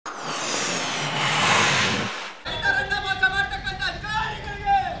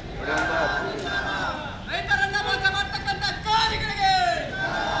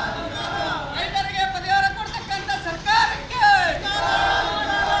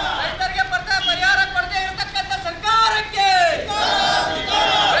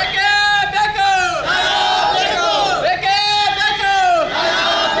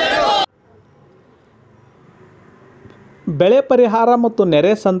ಬೆಳೆ ಪರಿಹಾರ ಮತ್ತು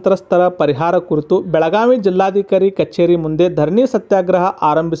ನೆರೆ ಸಂತ್ರಸ್ತರ ಪರಿಹಾರ ಕುರಿತು ಬೆಳಗಾವಿ ಜಿಲ್ಲಾಧಿಕಾರಿ ಕಚೇರಿ ಮುಂದೆ ಧರಣಿ ಸತ್ಯಾಗ್ರಹ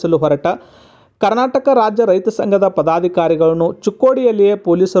ಆರಂಭಿಸಲು ಹೊರಟ ಕರ್ನಾಟಕ ರಾಜ್ಯ ರೈತ ಸಂಘದ ಪದಾಧಿಕಾರಿಗಳನ್ನು ಚಿಕ್ಕೋಡಿಯಲ್ಲಿಯೇ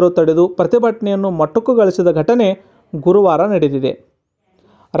ಪೊಲೀಸರು ತಡೆದು ಪ್ರತಿಭಟನೆಯನ್ನು ಮೊಟಕುಗೊಳಿಸಿದ ಘಟನೆ ಗುರುವಾರ ನಡೆದಿದೆ.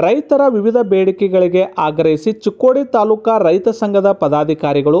 ರೈತರ ವಿವಿಧ ಬೇಡಿಕೆಗಳಿಗೆ ಆಗ್ರಹಿಸಿ ಚಿಕ್ಕೋಡಿ ತಾಲೂಕಾ ರೈತ ಸಂಘದ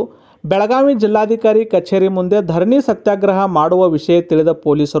ಪದಾಧಿಕಾರಿಗಳು ಬೆಳಗಾವಿ ಜಿಲ್ಲಾಧಿಕಾರಿ ಕಚೇರಿ ಮುಂದೆ ಧರಣಿ ಸತ್ಯಾಗ್ರಹ ಮಾಡುವ ವಿಷಯ ತಿಳಿದ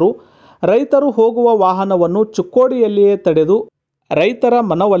ಪೊಲೀಸರು ರೈತರು ಹೋಗುವ ವಾಹನವನ್ನು ಚಿಕ್ಕೋಡಿಯಲ್ಲಿಯೇ ತಡೆದು ರೈತರ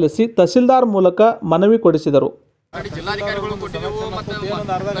ಮನವೊಲಿಸಿ ತಹಸೀಲ್ದಾರ್ ಮೂಲಕ ಮನವಿ ಕೊಡಿಸಿದರು. ಜಿಲ್ಲಾಧಿಕಾರಿಗಳು ಕೊಟ್ಟಿದ್ದೆವು ಮತ್ತು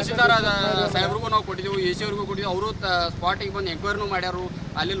ತಹಸೀಲ್ದಾರ್ ಸಾಹೇಬ್ರಿಗೂ ನಾವು ಕೊಟ್ಟಿದ್ದೆವು, ಎ ಸಿ ಅವ್ರಿಗೂ ಕೊಟ್ಟಿದ್ದೆವು. ಅವರು ಸ್ಪಾಟಿಗೆ ಬಂದು ಎಂಕ್ವೈರಿನೂ ಮಾಡ್ಯಾರು,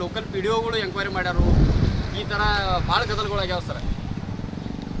 ಅಲ್ಲಿ ಲೋಕಲ್ ಪಿ ಡಿ ಒಗಳು ಎಂಕ್ವೈರಿ ಮಾಡ್ಯಾರು. ಈ ಥರ ಭಾಳ ಗದ್ದಲಗಳಾಗ್ಯಾವ ಸರ್.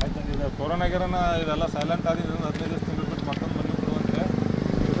 ಆಯ್ತು, ಕೊರೋನಾ ಗಿರೋನ ಇದೆಲ್ಲ ಸೈಲೆಂಟ್ ಆದಿದ್ದು 15 ದಿವಸ ತಿಂಗಳು ಬಿಟ್ಟು ಮತ್ತೊಂದು ಮನೆ ಕೊಡುವಂತೆ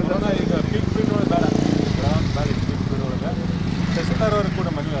ಕೊರೋನಾ ಈಗ ಪೀಕ್ ಪೀಡ್ ಒಳಗೆ ಬೇಡ ಪೀಕ್ ಪೀಡ್ ಒಳಗೆ ತಹಸೀಲ್ದಾರ್ ಅವ್ರಿಗೆ ಕೂಡ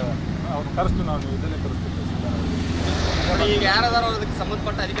ಮದುವೆ ಅವ್ರು ಕರೆಸ್ತೀವಿ, ನಾವು ನೀವು ಇದನ್ನೇ ಕರೆಸ್ತೀವಿ. ಈಗ ಯಾರಾದರೂ ಅದಕ್ಕೆ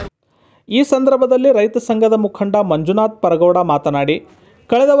ಸಂಬಂಧಪಟ್ಟ ಅಧಿಕಾರಿ. ಈ ಸಂದರ್ಭದಲ್ಲಿ ರೈತ ಸಂಘದ ಮುಖಂಡ ಮಂಜುನಾಥ್ ಪರಗೌಡ ಮಾತನಾಡಿ,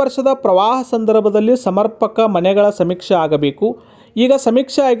 ಕಳೆದ ವರ್ಷದ ಪ್ರವಾಹ ಸಂದರ್ಭದಲ್ಲಿ ಸಮರ್ಪಕ ಮನೆಗಳ ಸಮೀಕ್ಷೆ ಆಗಬೇಕು. ಈಗ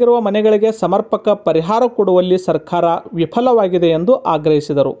ಸಮೀಕ್ಷೆ ಆಗಿರುವ ಮನೆಗಳಿಗೆ ಸಮರ್ಪಕ ಪರಿಹಾರ ಕೊಡುವಲ್ಲಿ ಸರ್ಕಾರ ವಿಫಲವಾಗಿದೆ ಎಂದು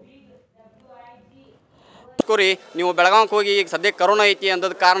ಆಗ್ರಹಿಸಿದರು. ನೀವು ಬೆಳಗಾವಿಗೆ ಹೋಗಿ ಈಗ ಸದ್ಯಕ್ಕೆ ಕರೋನಾ ಐತಿ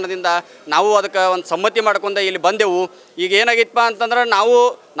ಅಂದದ ಕಾರಣದಿಂದ ನಾವು ಅದಕ್ಕೆ ಒಂದು ಸಮ್ಮತಿ ಮಾಡ್ಕೊಂಡು ಇಲ್ಲಿ ಬಂದೆವು. ಈಗ ಏನಾಗಿತ್ತಪ್ಪ ಅಂತಂದ್ರೆ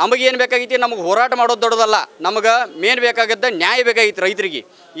ನಮಗೇನು ಬೇಕಾಗಿತ್ತು, ನಮಗೆ ಹೋರಾಟ ಮಾಡೋದು ದೊಡ್ಡದಲ್ಲ, ನಮಗೆ ಮೇನ್ ಬೇಕಾಗಿದ್ದ ನ್ಯಾಯ ಬೇಕಾಗಿತ್ತು ರೈತರಿಗೆ.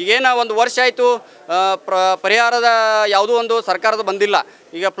 ಈಗೇನು ಒಂದು ವರ್ಷ ಆಯಿತು, ಪರಿಹಾರದ ಯಾವುದೂ ಒಂದು ಸರ್ಕಾರದ ಬಂದಿಲ್ಲ.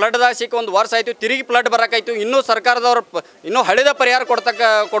 ಈಗ ಫ್ಲಡ್ದಾಗ ಸಿಕ್ಕ ಒಂದು ವರ್ಷ ಆಯಿತು, ತಿರುಗಿ ಫ್ಲಡ್ ಬರೋಕ್ಕಾಯ್ತು, ಇನ್ನೂ ಸರ್ಕಾರದವ್ರು ಇನ್ನೂ ಹಳೆದ ಪರಿಹಾರ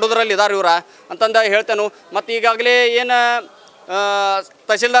ಕೊಡೋದ್ರಲ್ಲಿ ಇದಾರೆ ಇವ್ರ ಅಂತಂದು ಹೇಳ್ತೇನೆ. ಮತ್ತು ಈಗಾಗಲೇ ಏನು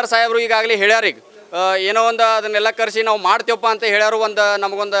ತಹಸೀಲ್ದಾರ್ ಸಾಹೇಬರು ಈಗಾಗಲೇ ಹೇಳ್ಯಾರ, ಈಗ ಏನೋ ಒಂದು ಅದನ್ನೆಲ್ಲ ಕರೆಸಿ ನಾವು ಮಾಡ್ತೇವಪ್ಪ ಅಂತ ಹೇಳ್ಯಾರು.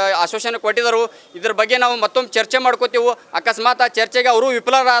 ನಮಗೊಂದು ಆಶ್ವಾಸನೆ ಕೊಟ್ಟಿದ್ದರು. ಇದ್ರ ಬಗ್ಗೆ ನಾವು ಮತ್ತೊಮ್ಮೆ ಚರ್ಚೆ ಮಾಡ್ಕೋತೀವಿ. ಅಕಸ್ಮಾತ್ ಆ ಚರ್ಚೆಗೆ ಅವರು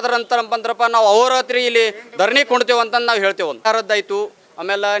ವಿಫಲರಾದ್ರಂತಂದ್ರಪ್ಪ ನಾವು ಅವರ ಹತ್ರ ಇಲ್ಲಿ ಧರಣಿ ಕೊಡ್ತೇವೆ ಅಂತಂದು ನಾವು ಹೇಳ್ತೇವೆ. ಪರಿಹಾರದ್ದಾಯಿತು,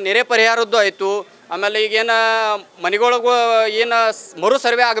 ಆಮೇಲೆ ನೆರೆ ಪರಿಹಾರದ್ದು ಆಯಿತು, ಆಮೇಲೆ ಈಗೇನು ಮನೆಗಳಿಗೂ ಏನು ಮರು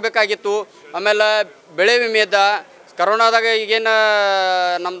ಸರ್ವೆ ಆಗಬೇಕಾಗಿತ್ತು, ಆಮೇಲೆ ಬೆಳೆ ವಿಮೆದ ಕರೋನಾದಾಗ ಈಗೇನು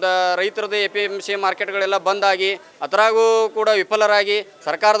ನಮ್ದು ರೈತರದ್ದು APMC ಮಾರ್ಕೆಟ್ಗಳೆಲ್ಲ ಬಂದಾಗಿ ಅದರಾಗೂ ಕೂಡ ವಿಫಲರಾಗಿ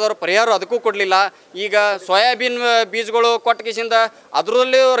ಸರ್ಕಾರದವರು ಪರಿಹಾರ ಅದಕ್ಕೂ ಕೊಡಲಿಲ್ಲ. ಈಗ ಸೋಯಾಬೀನ್ ಬೀಜಗಳು ಕೊಟ್ಟ ಕಿಸಿಂದ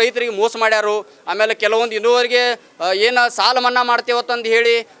ಅದರಲ್ಲೂ ರೈತರಿಗೆ ಮೋಸ ಮಾಡ್ಯಾರು. ಆಮೇಲೆ ಕೆಲವೊಂದು ಇನ್ನೂವರೆಗೆ ಏನು ಸಾಲ ಮನ್ನಾ ಮಾಡ್ತೇವತ್ತಂದು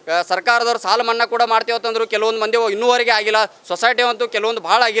ಹೇಳಿ ಸರ್ಕಾರದವ್ರು ಸಾಲ ಮನ್ನಾ ಕೂಡ ಮಾಡ್ತೇವತ್ತಂದ್ರು ಕೆಲವೊಂದು ಮಂದಿ ಇನ್ನೂವರೆಗೆ ಆಗಿಲ್ಲ. ಸೊಸೈಟಿ ಅಂತೂ ಕೆಲವೊಂದು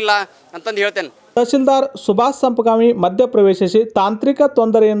ಭಾಳ ಆಗಿಲ್ಲ ಅಂತಂದು ಹೇಳ್ತೇನೆ. ತಹಸೀಲ್ದಾರ್ ಸುಭಾಷ್ ಸಂಪಗಾಮಿ ಮಧ್ಯಪ್ರವೇಶಿಸಿ ತಾಂತ್ರಿಕ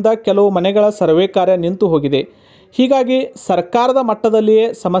ತೊಂದರೆಯಿಂದ ಕೆಲವು ಮನೆಗಳ ಸರ್ವೆ ಕಾರ್ಯ ನಿಂತು ಹೋಗಿದೆ. ಹೀಗಾಗಿ ಸರ್ಕಾರದ ಮಟ್ಟದಲ್ಲಿಯೇ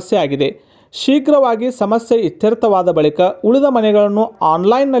ಸಮಸ್ಯೆ ಆಗಿದೆ. ಶೀಘ್ರವಾಗಿ ಸಮಸ್ಯೆ ಇತ್ಯರ್ಥವಾದ ಬಳಿಕ ಉಳಿದ ಮನೆಗಳನ್ನು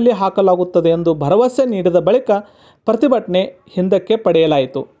ಆನ್ಲೈನ್ನಲ್ಲಿ ಹಾಕಲಾಗುತ್ತದೆ ಎಂದು ಭರವಸೆ ನೀಡಿದ ಬಳಿಕ ಪ್ರತಿಭಟನೆ ಹಿಂದಕ್ಕೆ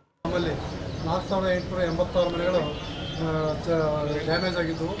ಪಡೆಯಲಾಯಿತು. ನಮ್ಮಲ್ಲಿ 4886 ಮನೆಗಳು ಡ್ಯಾಮೇಜ್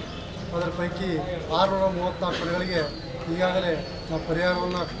ಆಗಿದ್ದವು. ಅದರ ಪೈಕಿ 634 ಮನೆಗಳಿಗೆ ಈಗಾಗಲೇ ನಾವು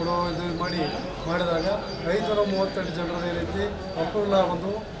ಪರಿಹಾರವನ್ನು ಕೊಡೋ ಇದು ಮಾಡಿದಾಗ 538 ಜನರದ್ದು ಏನೈತಿ ಅಪ್ರೂವಲ್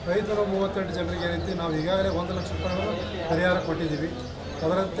ಬಂದು 538 ಜನರಿಗೆ ಏನೈತಿ ನಾವು ಈಗಾಗಲೇ 1 ಲಕ್ಷ ರೂಪಾಯಿಗಳನ್ನು ಪರಿಹಾರ ಕೊಟ್ಟಿದ್ದೀವಿ.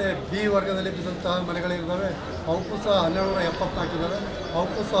 ಅದರಂತೆ ಬಿ ವರ್ಗದಲ್ಲಿ ಬಿದ್ದಂತಹ ಮನೆಗಳಿದ್ದಾವೆ, ಅವಕ್ಕೂ ಸಹ 1274 ಇದ್ದಾವೆ.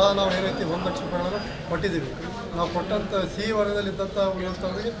 ಅವಕ್ಕೂ ಸಹ ನಾವು ಏನೈತಿ 1 ಲಕ್ಷ ರೂಪಾಯಿಗಳನ್ನು ಕೊಟ್ಟಿದ್ದೀವಿ. ನಾವು ಕೊಟ್ಟಂಥ ಸಿ ವರ್ಗದಲ್ಲಿದ್ದಂಥ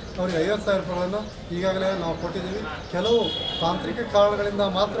ಉಳಿದಂಥವ್ರಿಗೆ ಅವ್ರಿಗೆ 50,000 ರೂಪಾಯಿಗಳನ್ನು ಈಗಾಗಲೇ ನಾವು ಕೊಟ್ಟಿದ್ದೀವಿ. ಕೆಲವು ತಾಂತ್ರಿಕ ಕಾರಣಗಳಿಂದ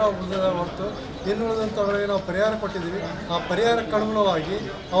ಮಾತ್ರ ಉಳಿದ ಹೊರತು ಇನ್ನುಳಿದಂಥವರಿಗೆ ನಾವು ಪರಿಹಾರ ಕೊಟ್ಟಿದ್ದೀವಿ. ಆ ಪರಿಹಾರಕ್ಕೆ ಅನುಗುಣವಾಗಿ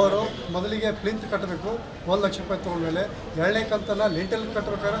ಅವರು ಮೊದಲಿಗೆ ಪ್ಲಿಂತ್ ಕಟ್ಟಬೇಕು, 1 ಲಕ್ಷ ರೂಪಾಯಿ ತೊಗೊಂಡ್ಮೇಲೆ ಎರಡನೇ ಕಂತನ್ನು ಲಿಂಟಲ್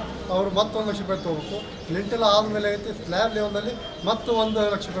ಕಟ್ಟಬೇಕಾದ್ರೆ ಅವರು ಮತ್ತೆ 1 ಲಕ್ಷ ರೂಪಾಯಿ ತೊಗೋಬೇಕು. ಲಿಂಟಲ್ ಆದಮೇಲೆ ಐತಿ ಸ್ಲ್ಯಾಬ್ ಲೆವೆಲ್ನಲ್ಲಿ ಮತ್ತೆ 1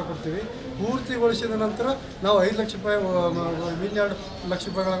 ಲಕ್ಷ ರೂಪಾಯಿ ಕೊಡ್ತೀವಿ. ಪೂರ್ತಿಗೊಳಿಸಿದ ನಂತರ ನಾವು 5 ಲಕ್ಷ ರೂಪಾಯಿ 12 ಲಕ್ಷ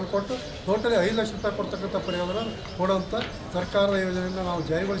ರೂಪಾಯಿಗಳನ್ನು ಕೊಟ್ಟು ಟೋಟಲಿ 5 ಲಕ್ಷ ರೂಪಾಯಿ ಕೊಡ್ತಕ್ಕಂಥ ಪರಿಹಾರ ಕೊಡುವಂಥ ಸರ್ಕಾರದ ಯೋಜನೆಯನ್ನು ನಾವು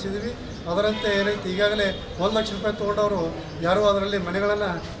ಜಾರಿಗೊಳಿಸಿದ್ದೀವಿ. ಅದರಂತೆ ಏನೈತಿ ಈಗಾಗಲೇ 1 ಲಕ್ಷ ರೂಪಾಯಿ ತೊಗೊಂಡವರು ಯಾರೂ ಅದರಲ್ಲಿ ಮನೆಗಳನ್ನು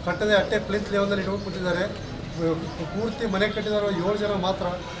ಕಟ್ಟದೆ ಅಟ್ಟೆ ಪ್ಲಿಂತ್ ಲೆವೆಲ್ನಲ್ಲಿ ಇಟ್ಕೊಂಡು ಕೂತಿದ್ದಾರೆ. ಪೂರ್ತಿ ಮನೆ ಕಟ್ಟಿದವರು 7 ಜನ ಮಾತ್ರ.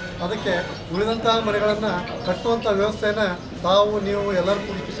 ಅದಕ್ಕೆ ಉಳಿದಂತಹ ಮನೆಗಳನ್ನು ಕಟ್ಟುವಂಥ ವ್ಯವಸ್ಥೆಯನ್ನು ನೀವು ಎಲ್ಲರೂ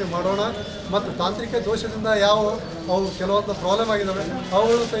ಕೂಡಿಸಿ ಮಾಡೋಣ. ಮತ್ತು ತಾಂತ್ರಿಕ ದೋಷದಿಂದ ಅವು ಕೆಲವೊಂದು ಪ್ರಾಬ್ಲಮ್ ಆಗಿದ್ದಾವೆ,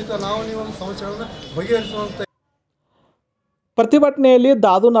 ಅವುಗಳು ಸಹಿತ ನೀವು ಸಮಸ್ಯೆಗಳನ್ನು ಬಗೆಹರಿಸುವಂಥ. ಪ್ರತಿಭಟನೆಯಲ್ಲಿ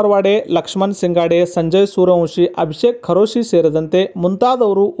ದಾದು ನರವಾಡೆ, ಲಕ್ಷ್ಮಣ್ ಸಿಂಗಾಡೆ, ಸಂಜಯ್ ಸೂರ್ಯವಂಶಿ, ಅಭಿಷೇಕ್ ಖರೋಶಿ ಸೇರಿದಂತೆ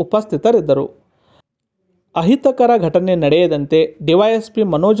ಮುಂತಾದವರು ಉಪಸ್ಥಿತರಿದ್ದರು. ಅಹಿತಕರ ಘಟನೆ ನಡೆಯದಂತೆ DYSP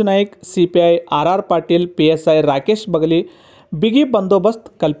Manoj Naik, CPI RR Patil, PSI Rakesh Bagali ಬಿಗಿ ಬಂದೋಬಸ್ತ್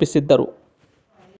ಕಲ್ಪಿಸಿದ್ದರು.